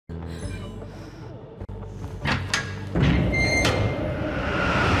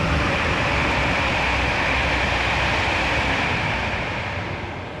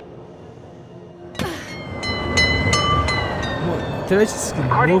Did I just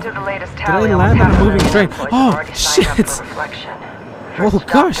According move? to the latest Did I tally, land on a moving train? Oh, shit! shit! Oh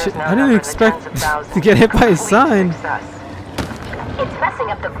gosh, I didn't expect to get hit by a sign. It's messing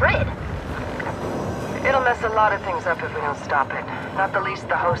up the grid. It'll mess a lot of things up if we don't stop it. Not the least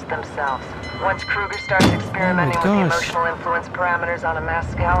the host themselves. Once Kruger starts experimenting with the emotional influence parameters on a mass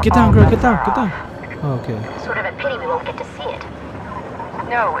scale, get down, girl, get down, get down. Oh, okay. Sort of a pity we won't get to see it.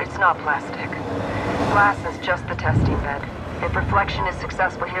 No, it's not plastic. Glass is just the testing bed. If reflection is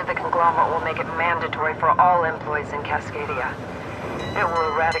successful here, the conglomerate will make it mandatory for all employees in Cascadia. It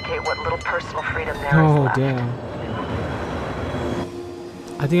will eradicate what little personal freedom there is left. Oh, damn.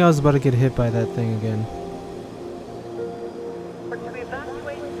 I think I was about to get hit by that thing again.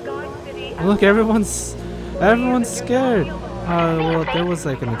 Look, everyone's scared. Well, there was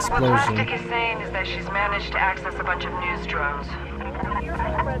like an explosion. What Plastic is saying is that she's managed to access a bunch of news drones.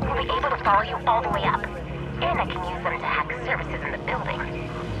 We'll be able to follow you all the way up. And I can use them to hack services in the building.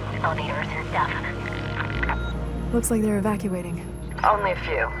 Elevators and stuff. Looks like they're evacuating. Only a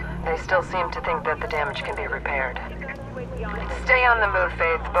few. They still seem to think that the damage can be repaired. Stay on the move,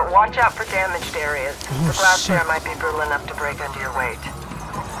 Faith, but watch out for damaged areas. The glass there might be brutal enough to break under your weight.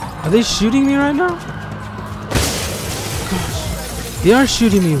 Are they shooting me right now? Gosh. They are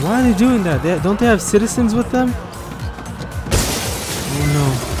shooting me. Why are they doing that? Don't they have citizens with them? Oh no.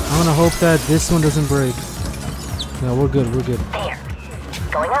 I want to hope that this one doesn't break. No, we're good, we're good. There.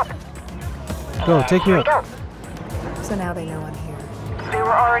 Going up. Go, take me up. So now they know I'm here. They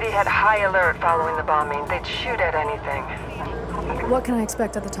were already at high alert following the bombing. They'd shoot at anything. What can I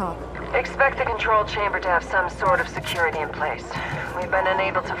expect at the top? Expect the control chamber to have some sort of security in place. We've been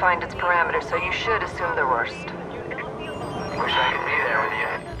unable to find its parameters, so you should assume the worst. Wish I could be there with you.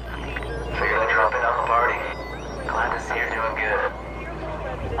 Figured I'd drop in on the party. Glad to see you're doing good.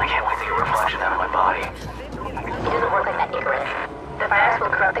 I can't wait to get reflection out of my body. It doesn't work like that, Icarus. The virus will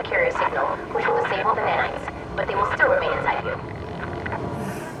corrupt the carrier signal, which will disable the nanites, but they will still remain inside you.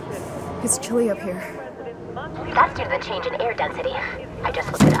 It's chilly up here. That's due to the change in air density. I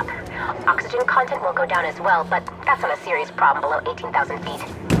just looked it up. Oxygen content will go down as well, but that's not a serious problem below 18,000 feet.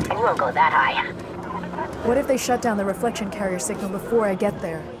 And you won't go that high. What if they shut down the reflection carrier signal before I get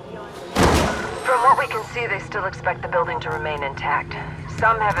there? From what we can see, they still expect the building to remain intact.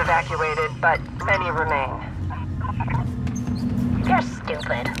 Some have evacuated, but many remain. You're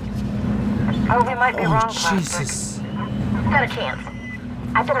stupid. Oh, we might be wrong, Plastic. Jesus. Not a chance.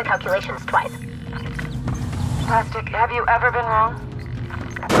 I've done the calculations twice. Plastic, have you ever been wrong?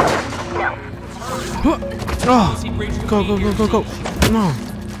 No. Oh, go, go, go, go, go. No.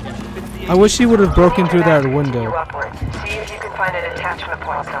 I wish he would have broken through that window. Upward. See if you can find an attachment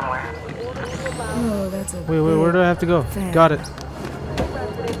point somewhere. Oh, that's a Wait, where do I have to go? fan. Got it. You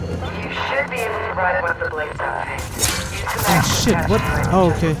should be able to ride one of the blades out. Oh shit, what?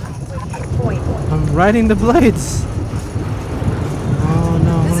 Oh, okay. I'm riding the blades. Oh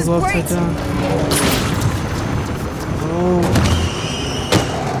no, I'm gonna go upside down. Oh.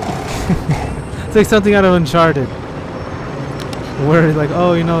 It's like something out of Uncharted. Where it's like,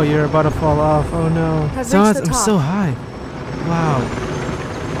 oh, you know, you're about to fall off. Oh no. I've So reached the I'm top. so high. Wow.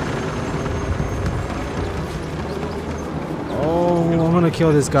 Oh, I'm gonna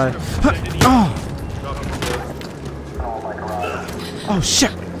kill this guy. Oh. Oh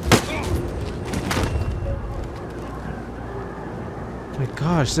shit. My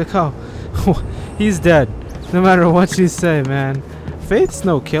gosh, look how he's dead. No matter what you say, man. Faith's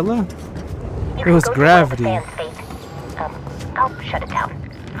no killer. It was gravity. I'll shut it down.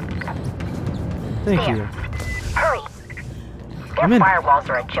 Thank There. you. Hurry. Their I'm in. firewalls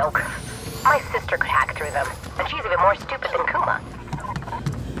are a joke. My sister could hack through them, and she's even more stupid than Kuma.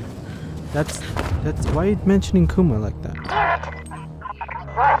 That's why are you mentioning Kuma like that? Damn it.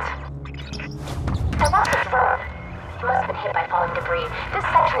 What? I lost the drone. You must have been hit by falling debris. This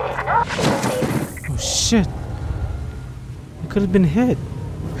section is not safe. Oh shit. I could have been hit.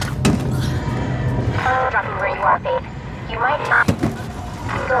 I'm dropping where you are, Faith. You might not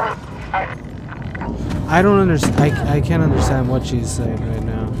go. I don't understand. I can't understand what she's saying right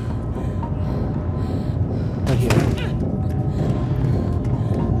now. Right here.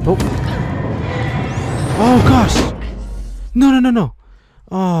 Oh. Oh gosh. No, no, no, no.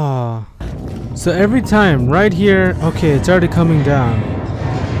 Oh. So every time, right here. Okay, it's already coming down.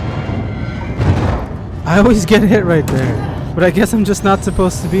 I always get hit right there. But I guess I'm just not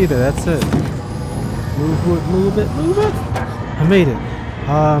supposed to be there. That's it. Move it, move it. I made it.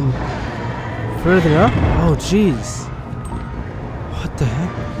 Further up? Oh, jeez. What the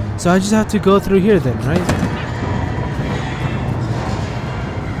heck? So I just have to go through here then, right?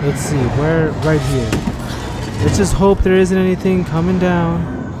 Let's see, where? Right here. Let's just hope there isn't anything coming down.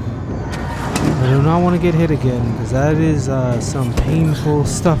 I do not want to get hit again, because that is some painful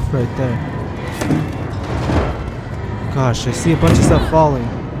stuff right there. Gosh, I see a bunch of stuff falling.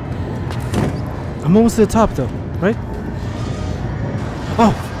 I'm almost to the top though, right?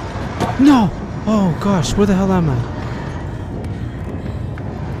 Oh! No! Oh gosh, where the hell am I?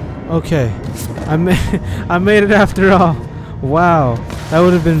 Okay. I made it after all. Wow. That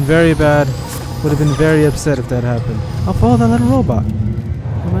would have been very bad. Would have been very upset if that happened. Oh, follow that little robot.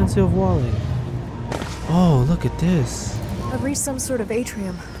 Reminds you of Wally. Oh, look at this. I've reached some sort of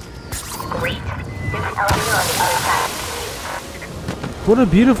atrium. Great. There's an elevator on the other side. What a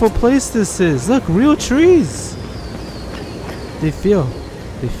beautiful place this is. Look, real trees. They feel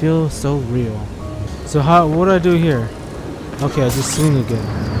so real. So what do I do here? Okay, I just swing again.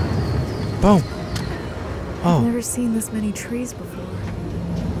 Boom. I've Oh, never seen this many trees before.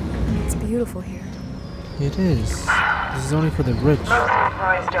 It's beautiful here. it is. This is only for the rich. Most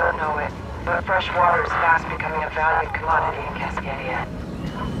employees don't know it, but fresh water is fast becoming a valued commodity in Cascadia.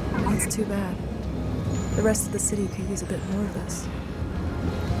 It's too bad. The rest of the city could use a bit more of this.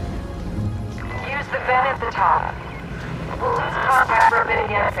 Use the vent at the top. We'll lose contact for a bit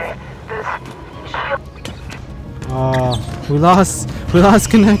again, Faith. This shield... Oh, we lost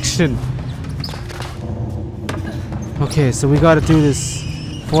connection. Okay, so we gotta do this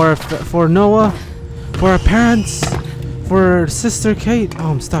for Noah, for our parents, for sister Kate. Oh,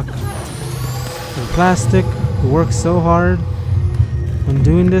 I'm stuck. The plastic who worked so hard on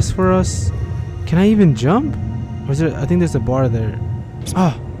doing this for us. Can I even jump? Or is there? I think there's a bar there.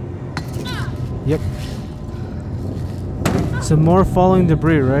 Ah. Yep. Some more falling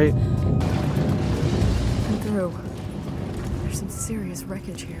debris, right? Come through. There's some serious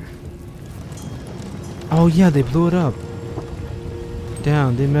wreckage here. Oh yeah, they blew it up.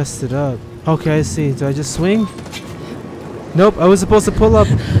 Damn, they messed it up. Okay, I see. Do I just swing? Nope, I was supposed to pull up.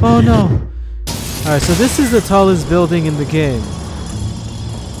 Oh no. Alright, so this is the tallest building in the game.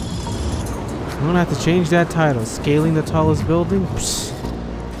 I'm gonna have to change that title. Scaling the tallest building? Psst.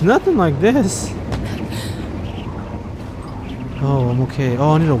 Nothing like this. Oh, I'm okay.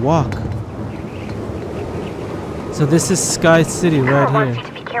 Oh, I need to walk. So this is Sky City right I want here. you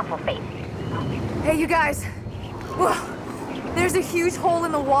to be careful, Faith. Hey, you guys! Whoa! There's a huge hole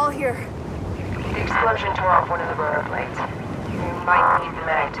in the wall here. The explosion tore off one of the rotor blades. You might need the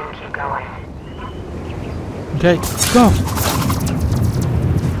mag to keep going. Okay, go!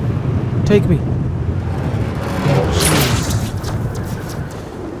 Take me. Jeez.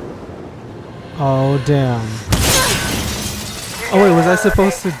 Oh, damn. Oh, wait, was I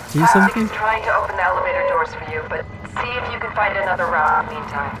supposed to do something? He's trying to open the elevator doors for you, but see if you can find another route in the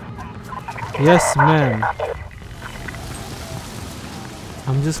meantime. Yes, ma'am.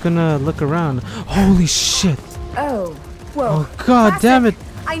 I'm just gonna look around. Holy shit! Oh, whoa. Oh, god damn it!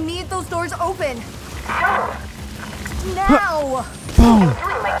 I need those doors open! Now! Boom!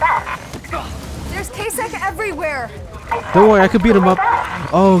 There's K-Sec everywhere! Don't worry, I could beat him up.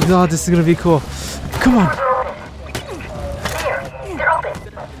 Oh god, this is gonna be cool. Come on! They're open.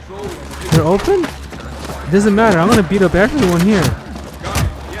 They're open? Doesn't matter, I'm gonna beat up everyone here.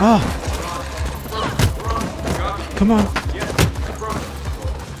 Oh! Come on.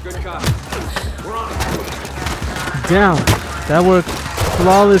 Down. That worked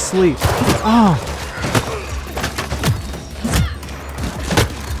flawlessly. Oh!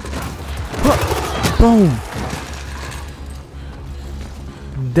 Boom!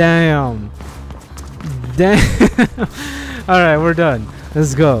 Damn. Damn. Alright, we're done.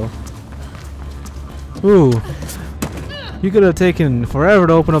 Let's go. Ooh. You could have taken forever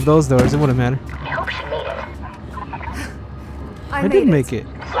to open up those doors. It wouldn't matter. I hope she made it. I did make it.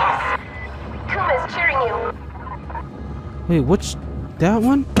 Yes. Kuma's cheering you. Wait, which... that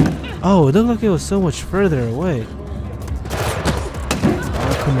one? Oh, it looked like it was so much further away.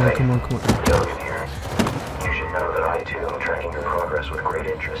 Oh, come on, come on, come on. Dogan here. You should know that I too am tracking your progress with great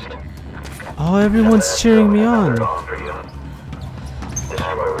interest. Oh, everyone's cheering me on. For you.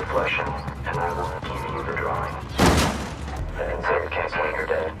 Destroy reflection, and I will give you the drawing. I considered canceling your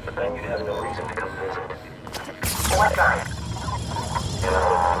debt, but then you'd have no reason to come visit. What drawing? An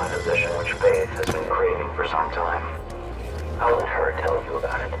old position which Faith has been craving for some time. I'll let her tell you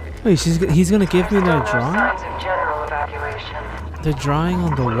about it. Wait, he's gonna give me that Still no drawing? signs of general evacuation. The drawing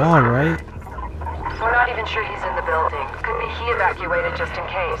on the wall, right? We're not even sure he's in the building. Could be he evacuated just in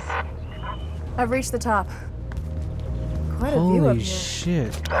case. I've reached the top. Quite a view up Holy here.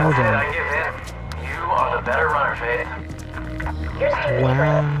 shit. That's Hold it, I on. give in. You are the better runner, Faith. Here's the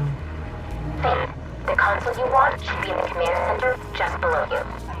Wow. Faith, the console you want should be in the command center just below you.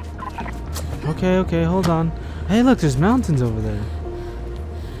 Okay, okay, hold on. Hey, look, there's mountains over there.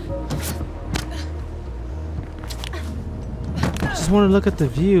 Just want to look at the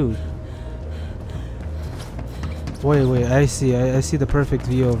view. Wait, I see the perfect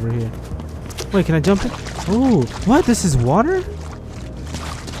view over here. Wait, can I jump in? Oh, what? This is water?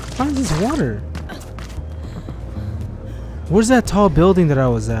 Why is this water? Where's that tall building that I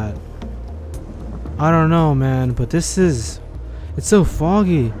was at? I don't know, man, but this is... It's so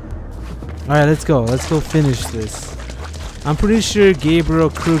foggy. Alright, let's go. Let's go finish this. I'm pretty sure Gabriel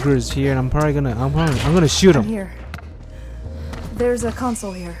Kruger is here, and I'm gonna shoot him. I'm here. There's a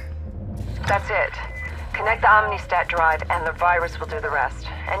console here. That's it. Connect the Omnistat drive and the virus will do the rest.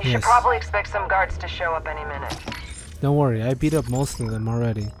 And you should probably expect some guards to show up any minute. Don't worry, I beat up most of them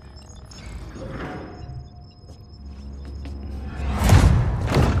already.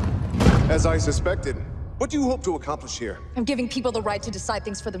 As I suspected. What do you hope to accomplish here? I'm giving people the right to decide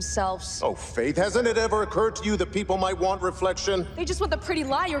things for themselves. Oh, Faith, hasn't it ever occurred to you that people might want reflection? They just want the pretty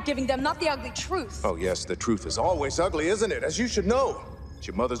lie you're giving them, not the ugly truth. Oh yes, the truth is always ugly, isn't it? As you should know. It's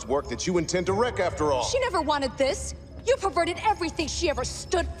your mother's work that you intend to wreck after all. She never wanted this. You perverted everything she ever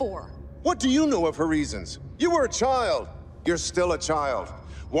stood for. What do you know of her reasons? You were a child. You're still a child.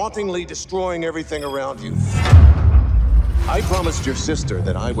 Wantingly destroying everything around you. I promised your sister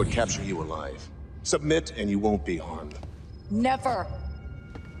that I would capture you alive. Submit and you won't be harmed. Never.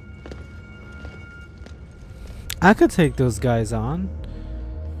 I could take those guys on.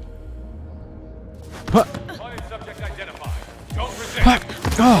 Huh. Subject identified. Don't Huh.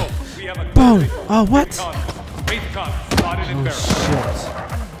 resist. Oh. We have a Boom. Oh, what? Faith con spotted and Oh, verified.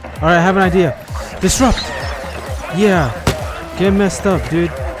 shit. Alright, I have an idea. Disrupt! Yeah. Get messed up, dude.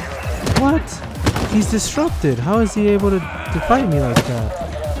 What? He's disrupted. How is he able to fight me like that?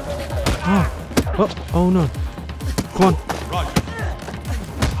 Oh. Oh no. Come on. Roger.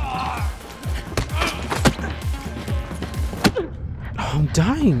 Oh, I'm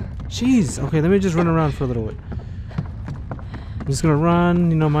dying. Jeez. Okay, let me just run around for a little bit. I'm just gonna run,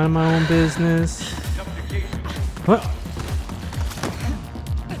 you know, mind my own business. What?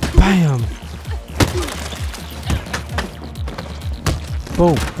 Bam!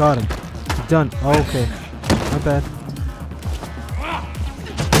 Boom. Got him. Done. Oh, okay. My bad.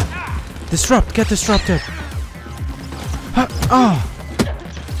 Disrupt! Get disrupted! Huh, ah!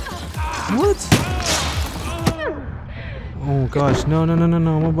 What? Oh gosh, no,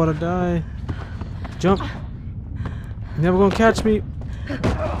 I'm about to die. Jump! You're never gonna catch me!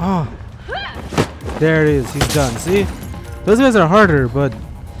 Ah! There it is, he's done, see? Those guys are harder, but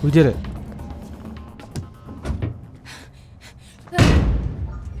we did it.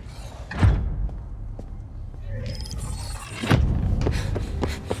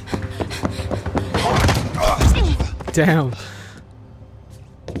 Damn.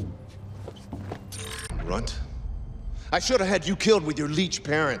 Runt. I should have had you killed with your leech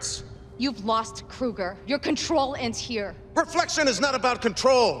parents. You've lost Kruger. Your control ends here. Reflection is not about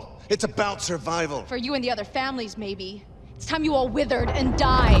control. It's about survival. For you and the other families, maybe. It's time you all withered and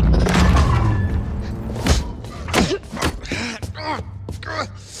died.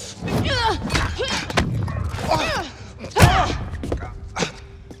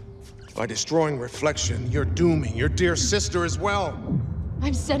 By destroying Reflection, you're dooming your dear sister as well.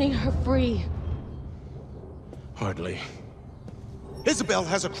 I'm setting her free. Hardly. Isabel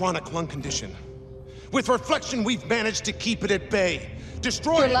has a chronic lung condition. With Reflection, we've managed to keep it at bay.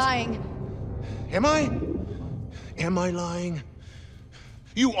 Destroy You're it. lying. Am I? Am I lying?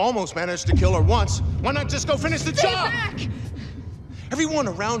 You almost managed to kill her once. Why not just go finish the Stay job? back! Everyone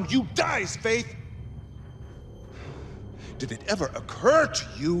around you dies, Faith. Did it ever occur to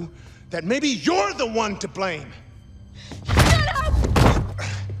you that maybe you're the one to blame? Shut up!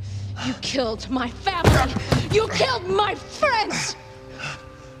 You killed my family. You killed my friends.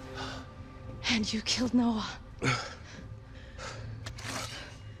 And you killed Noah.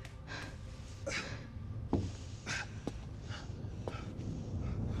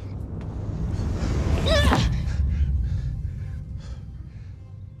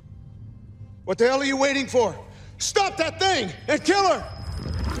 What the hell are you waiting for? Stop that thing and kill her!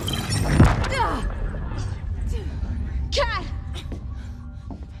 Cat!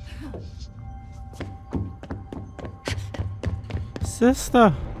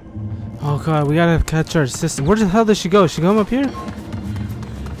 Sister. Oh god, we gotta catch our sister. Where the hell does she go? She come up here?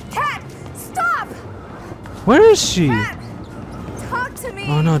 Cat! Stop! Where is she? Cat! Talk to me!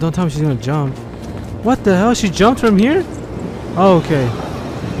 Oh no, don't tell me she's gonna jump. What the hell? She jumped from here? Oh, okay.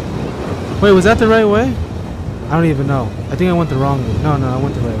 Wait, was that the right way? I don't even know. I think I went the wrong way. No, I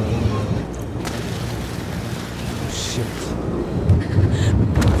went the right way. Oh, shit.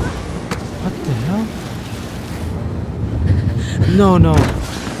 What the hell? No, no.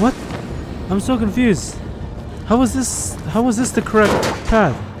 What? I'm so confused. How was this the correct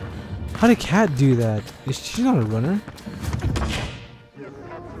path? How did Cat do that? Is she not a runner?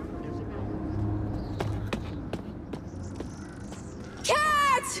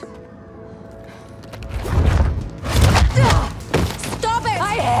 Cat! Stop it!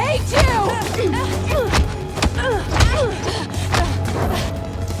 I hate you!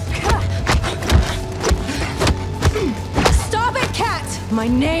 Stop it, Cat! My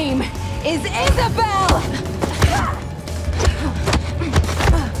name is Isabel!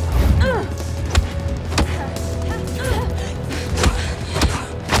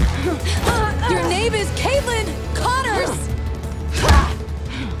 Your name is Caitlin Connors!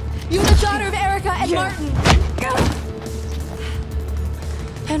 You're the daughter of Erica and Martin.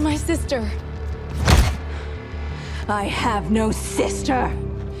 And my sister. I have no sister.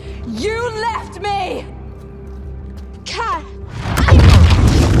 You left me! Cat!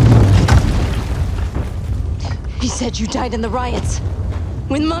 He said you died in the riots.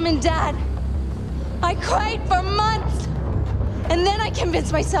 With Mom and Dad. I cried for months. And then I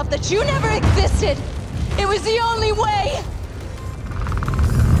convinced myself that you never existed. It was the only way.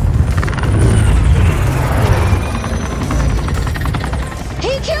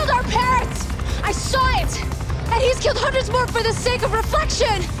 He killed our parents! I saw it! And he's killed hundreds more for the sake of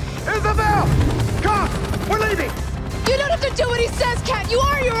reflection! Isabel! Come! We're leaving! You don't have to do what he says, Cat! You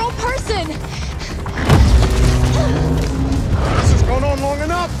are your own person! This has gone on long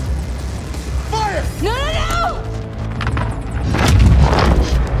enough! Fire! No, no, no!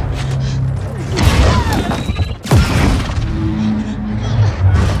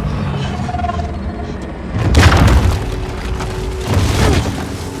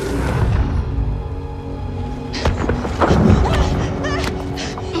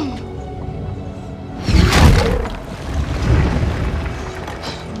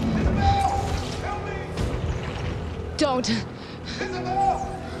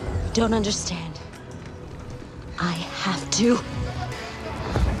 Don't understand. I have to.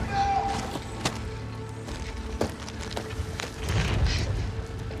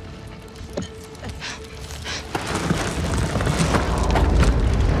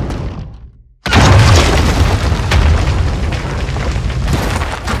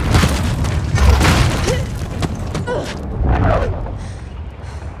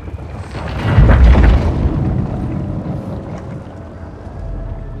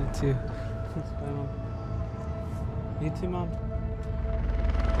 You too, Mom.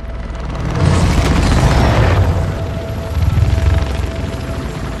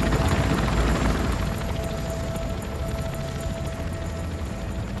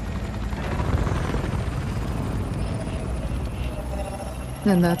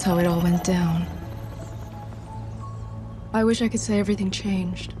 And that's how it all went down. I wish I could say everything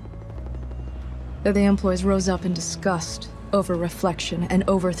changed. That the employees rose up in disgust over reflection and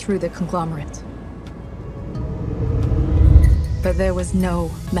overthrew the conglomerate. But there was no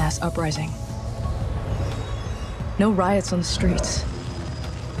mass uprising. No riots on the streets.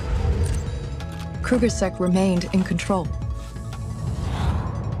 Kruger's sect remained in control.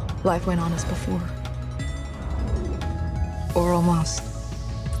 Life went on as before. Or almost.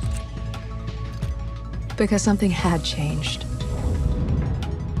 Because something had changed.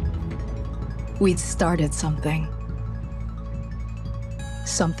 We'd started something.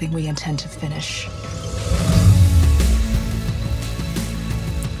 Something we intend to finish.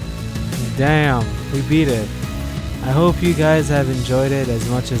 Damn, we beat it. I hope you guys have enjoyed it as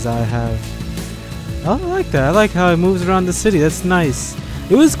much as I have. Oh, I like that. I like how it moves around the city. That's nice.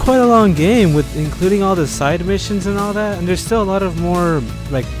 It was quite a long game with including all the side missions and all that, and there's still a lot of more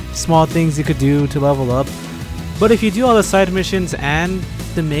like small things you could do to level up. But if you do all the side missions and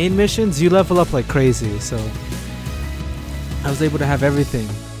the main missions, you level up like crazy. So I was able to have everything.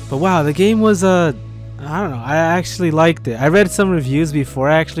 But wow, the game was I don't know, I actually liked it. I read some reviews before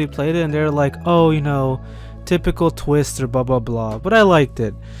I actually played it and they're like, oh, you know, typical twist or blah blah blah. But I liked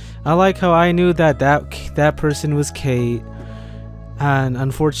it. I like how I knew that that person was Kate, and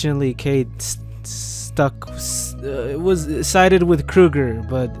unfortunately Kate was sided with Kruger.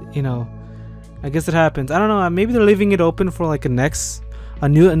 But you know, I guess it happens. I don't know. Maybe they're leaving it open for like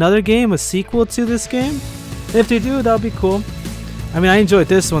another game, a sequel to this game. If they do, that'll be cool. I mean, I enjoyed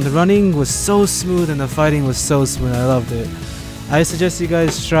this one. The running was so smooth and the fighting was so smooth. I loved it. I suggest you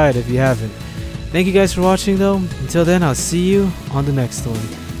guys try it if you haven't. Thank you guys for watching though. Until then, I'll see you on the next one.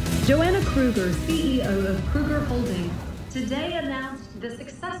 Joanna Kruger, CEO of Kruger Holding, today announced the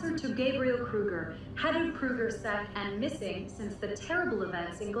successor to Gabriel Kruger, head of Kruger Sec and missing since the terrible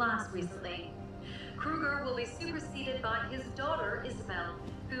events in Glass recently. Kruger will be superseded by his daughter, Isabel,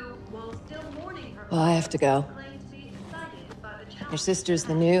 who, while still mourning her Well, I have to go. claimed to be excited by the Your challenge. sister's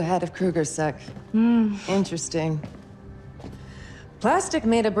the new head of KrugerSec. Interesting. Plastic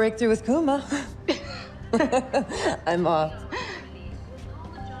made a breakthrough with Kuma. I'm off.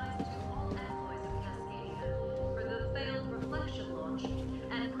 Apologize to all employees of Cascadia for the failed reflection launch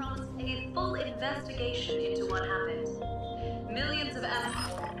and promised a full investigation into what happened. Millions of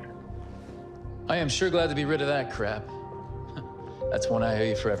I am sure glad to be rid of that crap. That's one I owe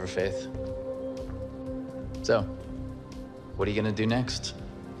you forever, Faith. So, what are you gonna do next?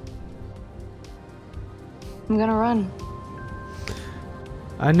 I'm gonna run.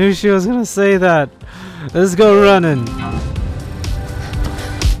 I knew she was gonna say that. Let's go running.